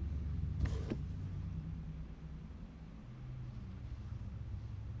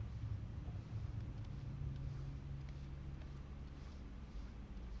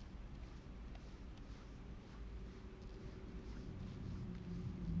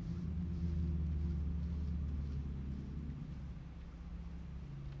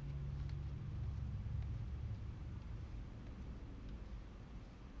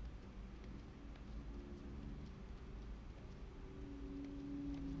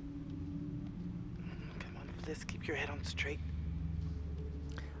 Just keep your head on straight.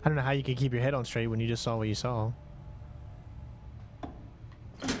 I don't know how you can keep your head on straight when you just saw what you saw.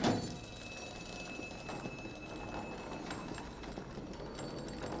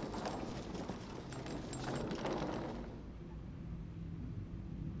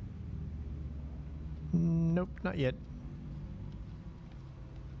 Nope, not yet.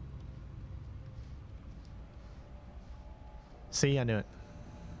 See, I knew it.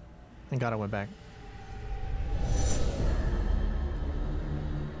 Thank God I went back.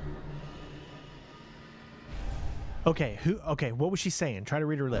 Okay, okay, what was she saying? Try to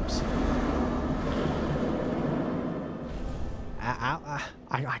read her lips.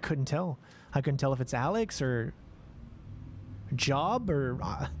 I couldn't tell. I couldn't tell if it's Alex or Job or...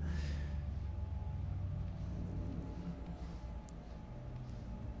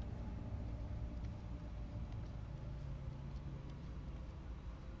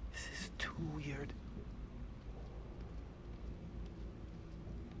 This is too weird.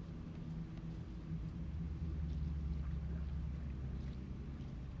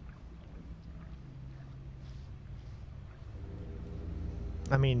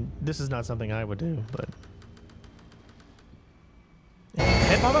 I mean, this is not something I would do, but...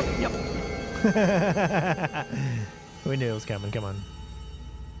 Head pop up? Yep. We knew it was coming, come on.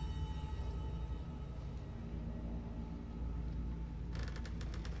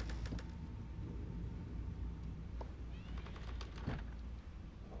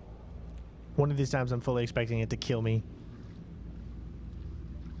 One of these times I'm fully expecting it to kill me.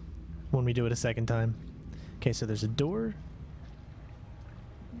 When we do it a second time. Okay, so there's a door.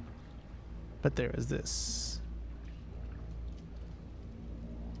 But there is this.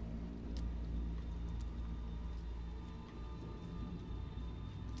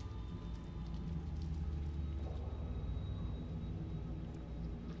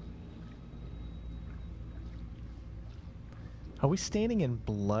 Are we standing in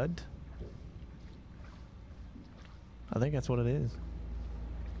blood? I think that's what it is.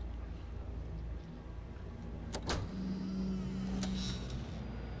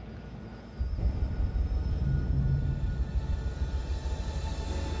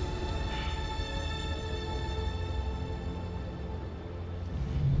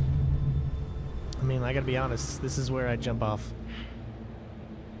 I mean, I gotta be honest, this is where I jump off.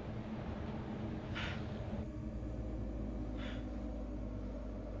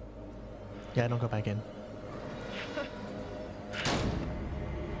 Yeah, don't go back in.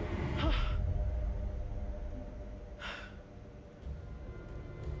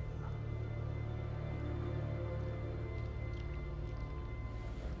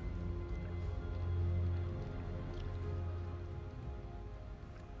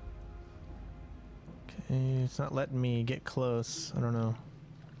 Okay, it's not letting me get close. I don't know.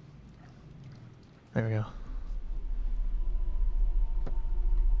 There we go.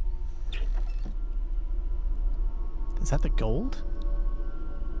 Is that the gold?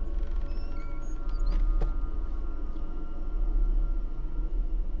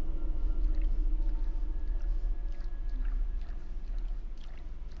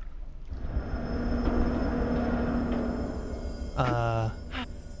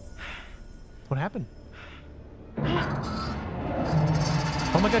 What happened? Oh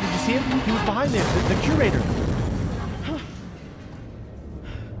my God, did you see him? He was behind there, the curator.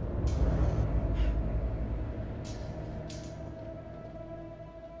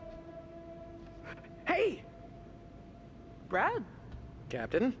 Hey! Brad?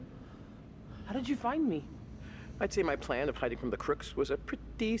 Captain, How did you find me? I'd say my plan of hiding from the crooks was a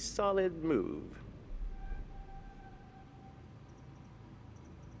pretty solid move.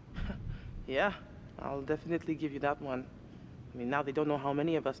 Yeah, I'll definitely give you that one. I mean, now they don't know how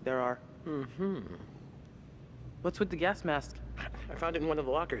many of us there are. Mm-hmm. What's with the gas mask? I found it in one of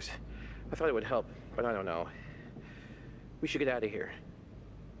the lockers. I thought it would help, but I don't know. We should get out of here.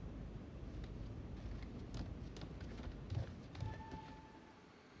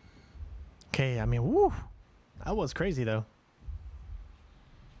 Okay, I mean, woo! That was crazy, though.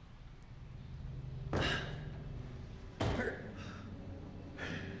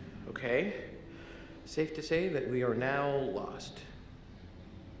 Okay. Safe to say that we are now lost.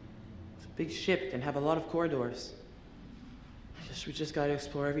 It's a big ship and have a lot of corridors. We just gotta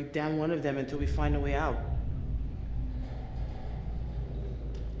explore every damn one of them until we find a way out.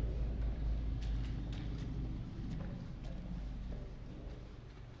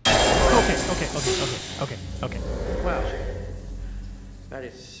 Okay. Wow. That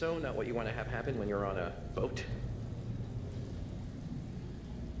is so not what you want to have happen when you're on a boat.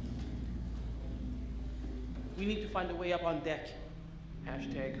 We need to find a way up on deck.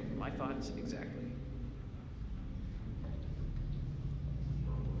 Hashtag my thoughts exactly.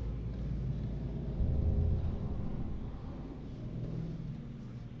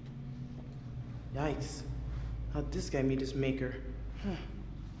 Yikes. How'd this guy meet his maker?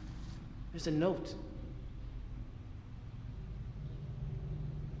 There's a note.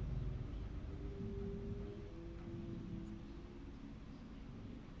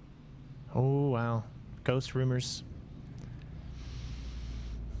 Oh, wow. Ghost rumors.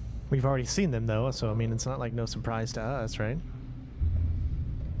 We've already seen them, though, so, I mean, it's not like no surprise to us, right?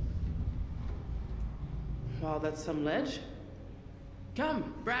 Wow, that's some ledge.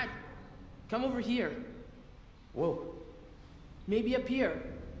 Come, Brad. Come over here. Whoa. Maybe up here.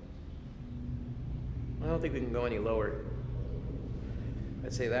 I don't think we can go any lower.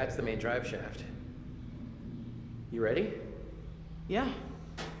 I'd say that's the main drive shaft. You ready? Yeah.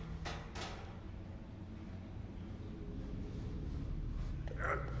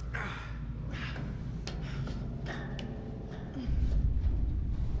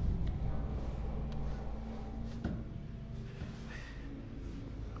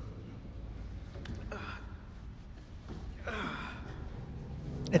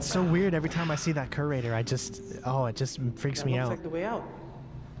 It's so weird every time I see that curator. It just freaks me Looks out. like the way out.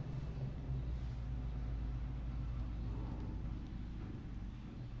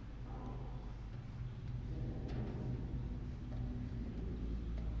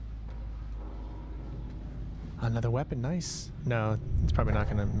 Another weapon, nice. No, it's probably not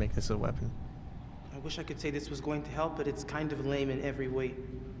gonna make this a weapon. I wish I could say this was going to help, but it's kind of lame in every way.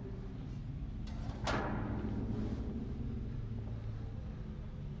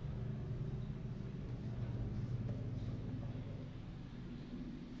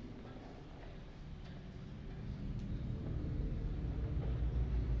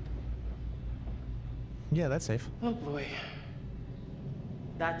 Yeah, that's safe. Oh boy.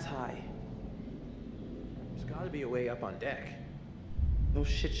 That's high. There's gotta be a way up on deck. No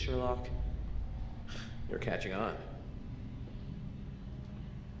shit, Sherlock. You're catching on.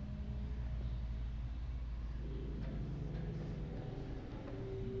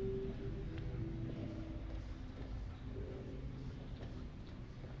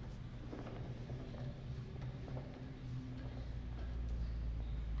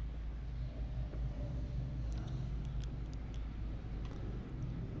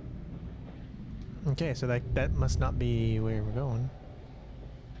 Okay, so that must not be where we're going.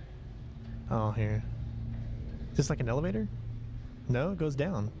 Oh, here. Is this like an elevator? No, it goes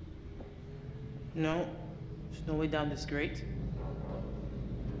down. No, there's no way down this grate.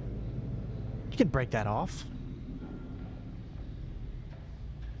 You can break that off.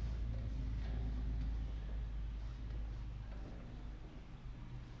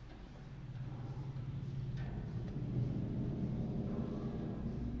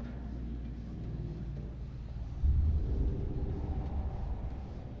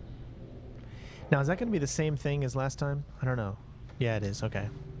 Now, is that going to be the same thing as last time? I don't know. Yeah, it is. Okay.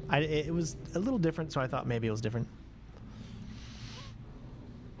 It was a little different, so I thought maybe it was different.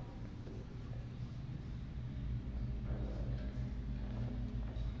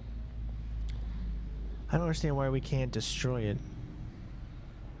 I don't understand why we can't destroy it.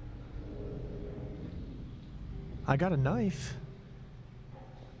 I got a knife.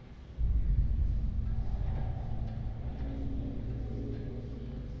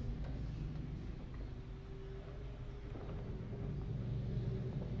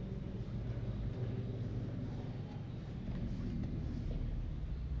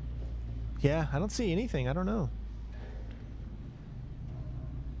 Yeah, I don't see anything. I don't know.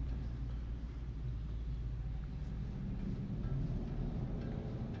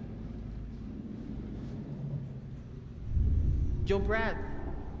 Yo, Brad,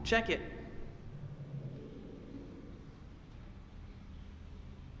 check it.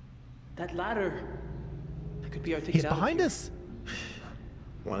 That ladder. That could be our ticket He's out of behind here. us.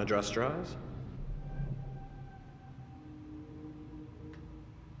 Want to draw straws?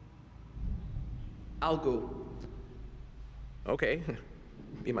 I'll go. Okay.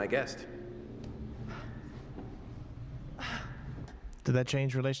 Be my guest. Did that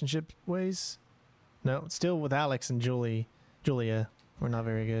change relationship ways? No, still with Alex and Julia. We're not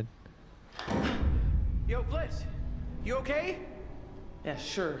very good. Yo, Bliss, you okay? Yeah,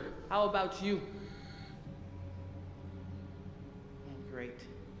 sure. How about you? Great.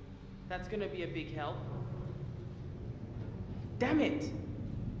 That's gonna be a big help. Damn it!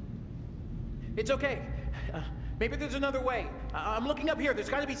 It's okay. Maybe there's another way. I'm looking up here. There's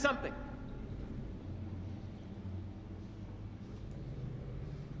got to be something.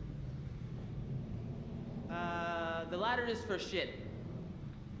 The ladder is for shit.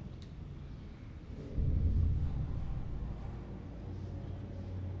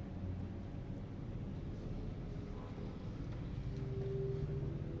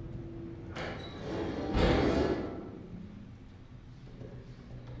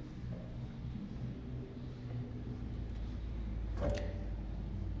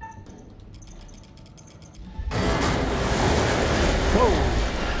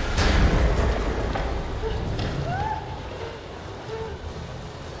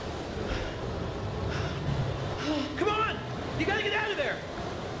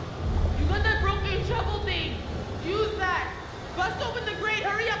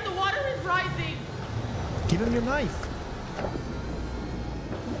 Give him your knife.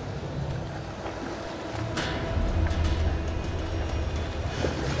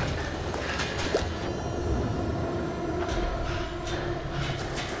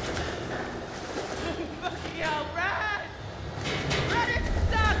 Yo, Brad! Brad, it's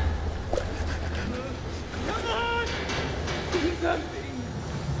stuck! Come on! Do something!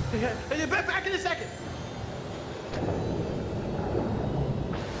 Back in a second.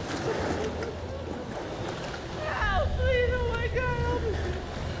 Help, please! Oh my God, help me!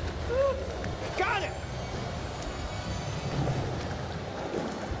 Got it.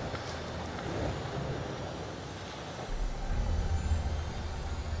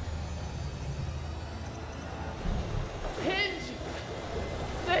 Hinge!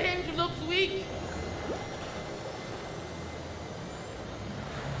 The hinge looks weak!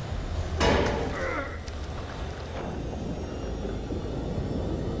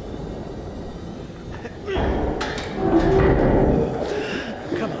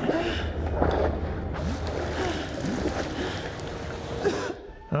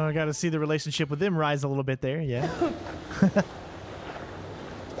 Oh, I got to see the relationship with them rise a little bit there. Yeah.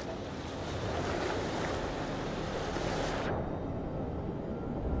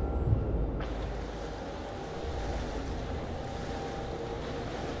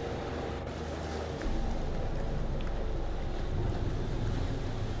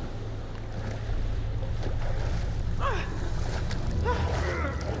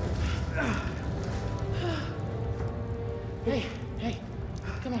 Hey, hey,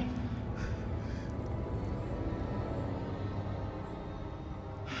 come on.